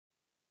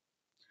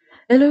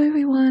Hello,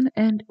 everyone,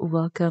 and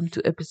welcome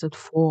to episode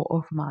 4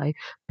 of my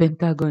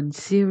Pentagon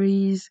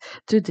series.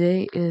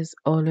 Today is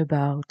all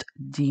about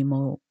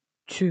Demo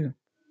 2.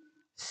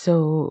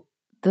 So,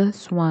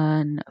 this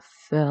one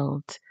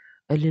felt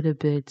a little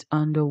bit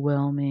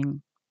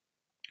underwhelming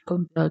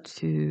compared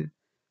to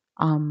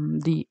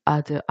the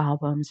other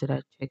albums that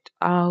I checked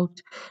out.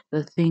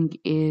 The thing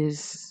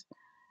is,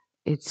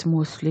 it's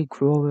mostly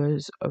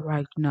growers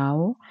right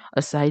now,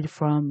 aside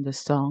from the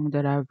song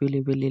that I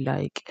really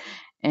like.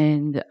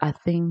 And I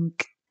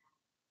think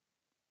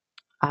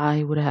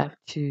I would have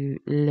to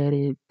let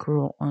it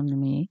grow on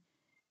me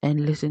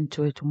and listen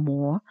to it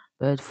more.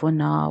 But for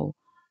now,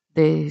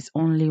 there's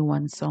only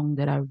one song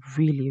that I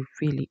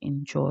really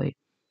enjoy.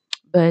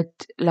 But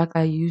like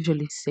I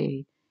usually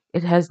say,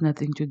 it has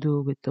nothing to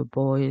do with the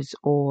boys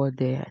or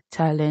their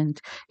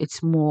talent.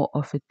 It's more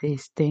of a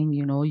taste thing,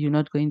 you know. You're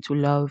not going to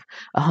love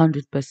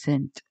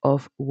 100%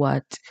 of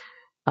what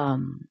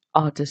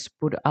artists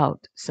put out.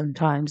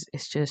 Sometimes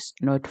it's just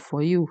not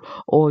for you,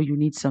 or you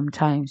need some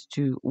times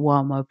to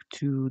warm up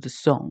to the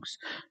songs.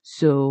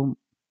 So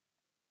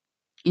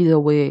either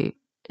way,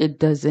 it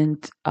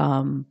doesn't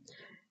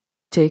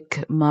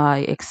take my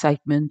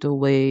excitement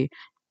away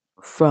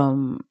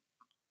from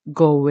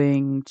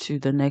going to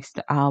the next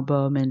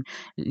album and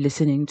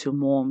listening to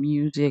more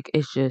music.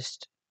 It's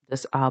just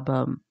this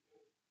album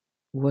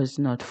was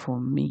not for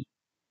me.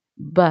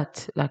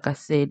 But like I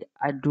said,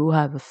 I do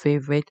have a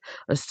favorite,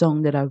 a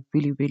song that I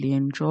really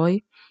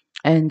enjoy,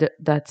 and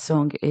that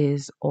song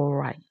is All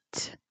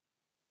Right.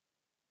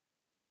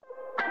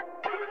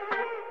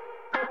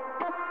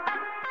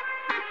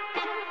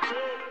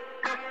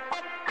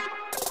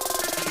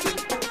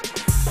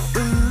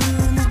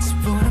 눈치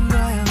보는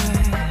거야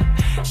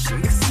왜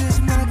신경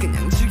쓰지 마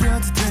그냥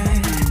즐겨도 돼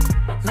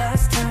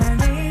Let's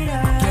turn it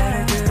up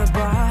고개를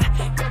들어봐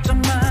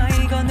걱정 마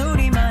이건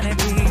우리만의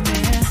비밀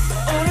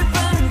오늘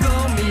밤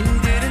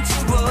고민들은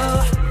지워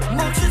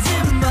멈추지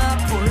마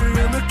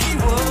볼륨을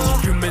키워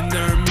지금의 널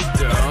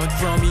믿어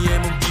드러미에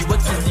몸 끼워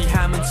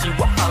진지함은 지워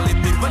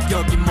할리미와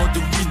여기 모두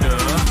위너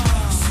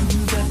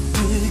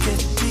숨가쁘게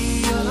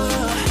뛰어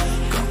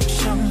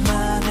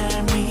걱정만을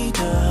믿어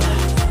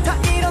다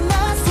일어나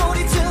소리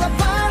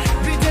질러봐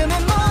리듬에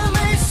몸을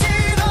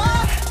실어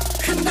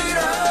흔들어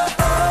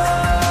더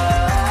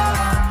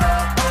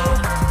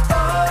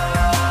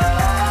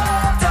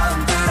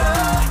흔들어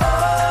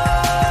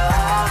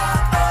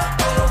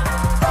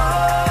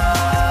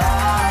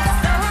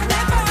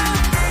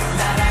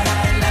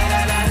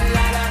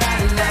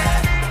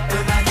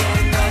음악에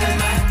너를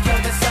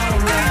맡겨도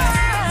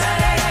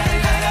alright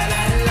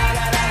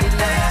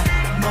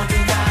모두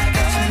다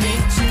같이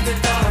미치듯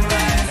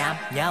alright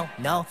No,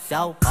 no,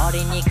 so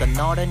어린이건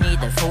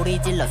어른이든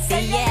소리 질러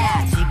see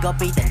it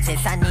직업이든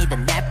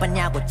재산이든 날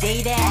뻔냐고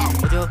지대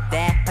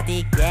우주대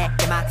파티에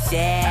개막식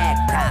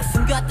다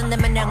숨겼던 내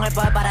만량을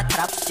벌받아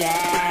털없이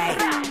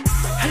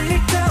할일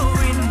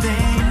따윈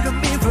내일로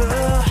미뤄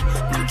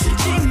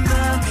멈추지 마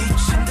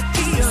미친 듯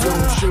뛰어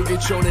숨쉬기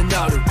전에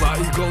나를 봐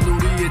이건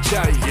우리의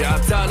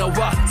자리야 다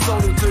나와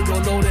손을 들고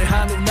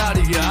노래하는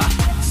날이야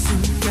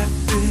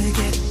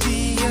숨가쁘게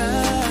뛰어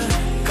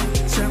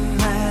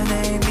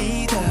걱정만을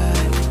믿어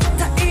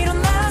다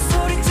일어나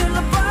소리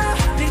질러봐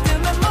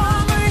리듬에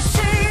몸을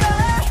실어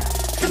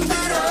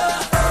흔들어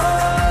더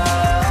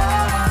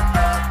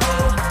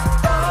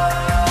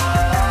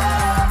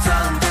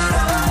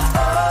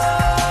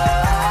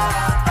흔들어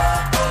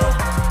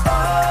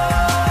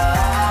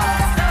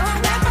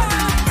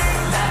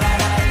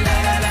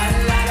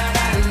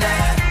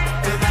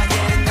음악에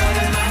너를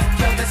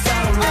맡겨도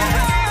alright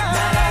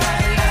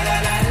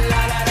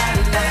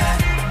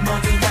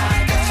모두 다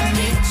같이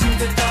미친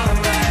듯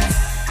alright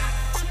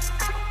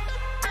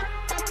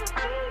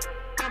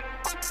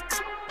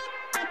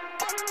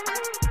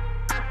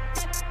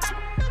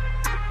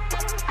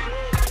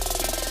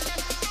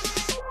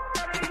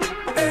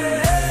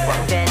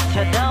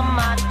광대처럼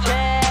마치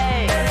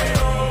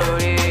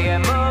우리의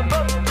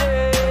무법들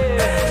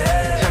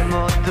자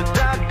모두 다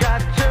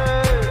같이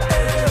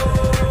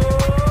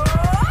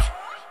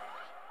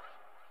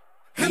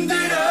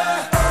흔들어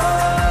더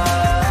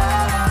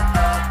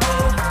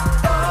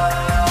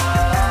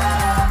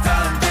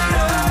음악에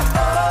너를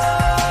맡겨도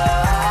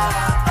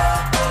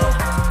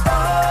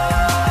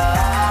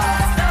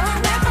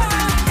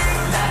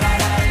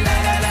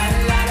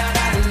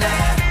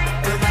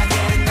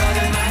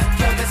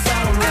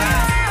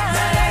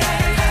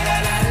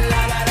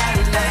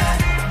alright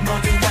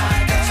모두 다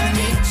같이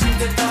미친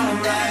듯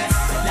alright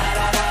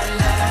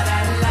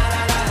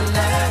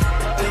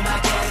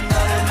음악에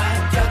너를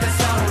맡겨도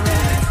alright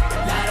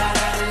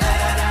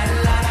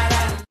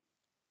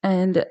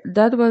And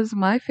that was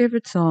my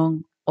favorite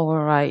song, All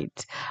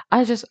Right.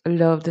 I just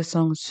love the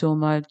song so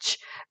much.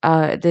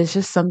 There's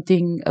just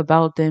something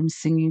about them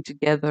singing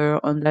together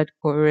on that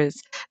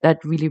chorus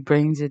that really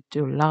brings it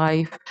to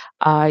life.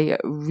 I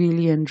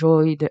really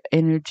enjoy the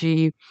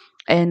energy,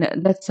 and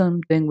that's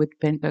something with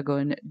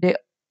Pentagon. They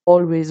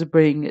always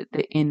bring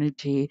the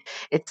energy.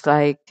 It's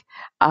like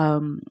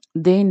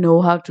they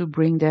know how to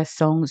bring their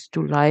songs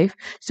to life.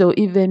 So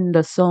even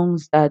the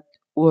songs that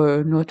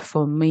were not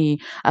for me,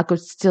 I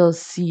could still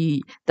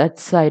see that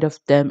side of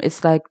them.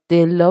 It's like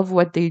they love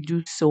what they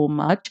do so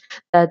much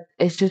that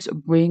it just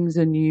brings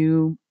a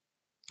new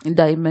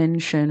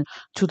dimension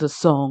to the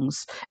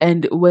songs.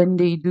 And when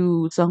they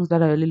do songs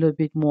that are a little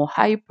bit more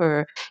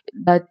hyper,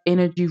 that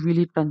energy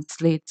really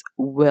translates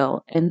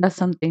well, and that's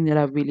something that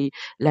I really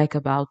like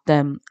about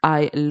them.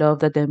 I love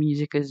that their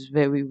music is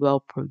very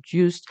well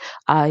produced.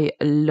 I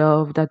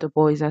love that the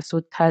boys are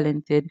so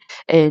talented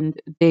and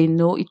they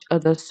know each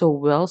other so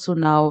well. So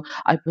now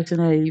I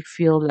personally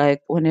feel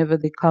like whenever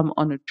they come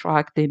on a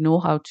track, they know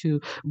how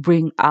to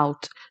bring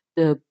out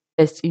the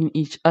best in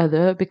each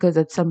other, because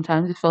at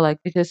sometimes it feel like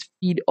they just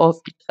feed off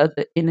each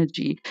other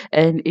energy,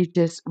 and it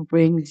just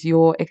brings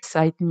your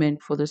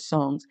excitement for the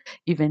songs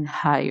even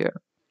higher.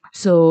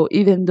 So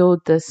even though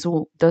this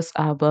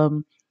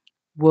album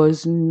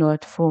was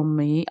not for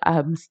me,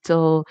 I'm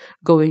still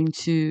going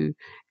to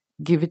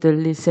give it a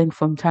listen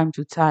from time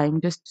to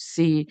time, just to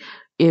see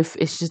if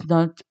it's just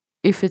not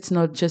if it's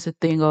not just a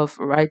thing of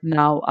right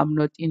now I'm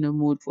not in a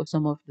mood for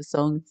some of the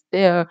songs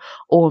there,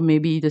 or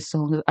maybe the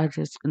songs are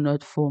just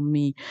not for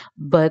me.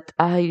 But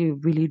I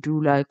really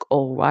do like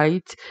All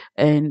Right,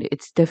 and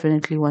it's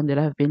definitely one that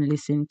I've been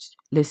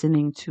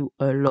listening to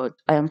a lot.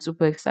 I am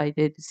super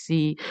excited to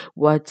see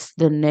what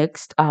the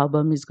next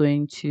album is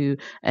going to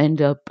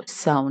end up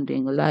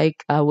sounding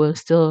like. I will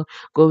still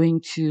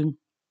going to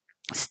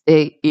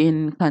stay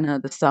in kind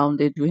of the sound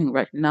they're doing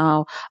right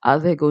now? Are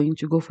they going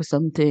to go for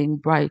something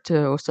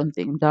brighter or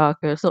something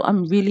darker? So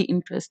I'm really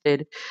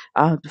interested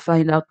to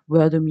find out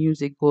where the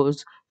music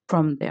goes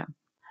from there.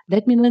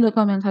 Let me know in the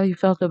comments how you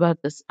felt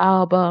about this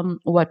album.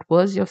 What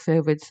was your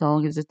favorite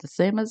song? Is it the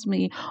same as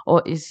me,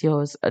 or is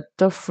yours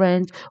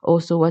different?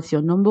 Also, what's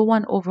your number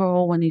one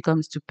overall when it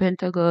comes to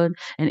Pentagon?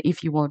 And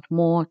if you want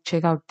more,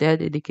 check out their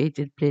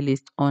dedicated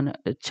playlist on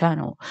the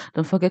channel.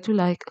 Don't forget to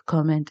like,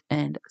 comment,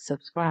 and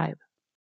subscribe.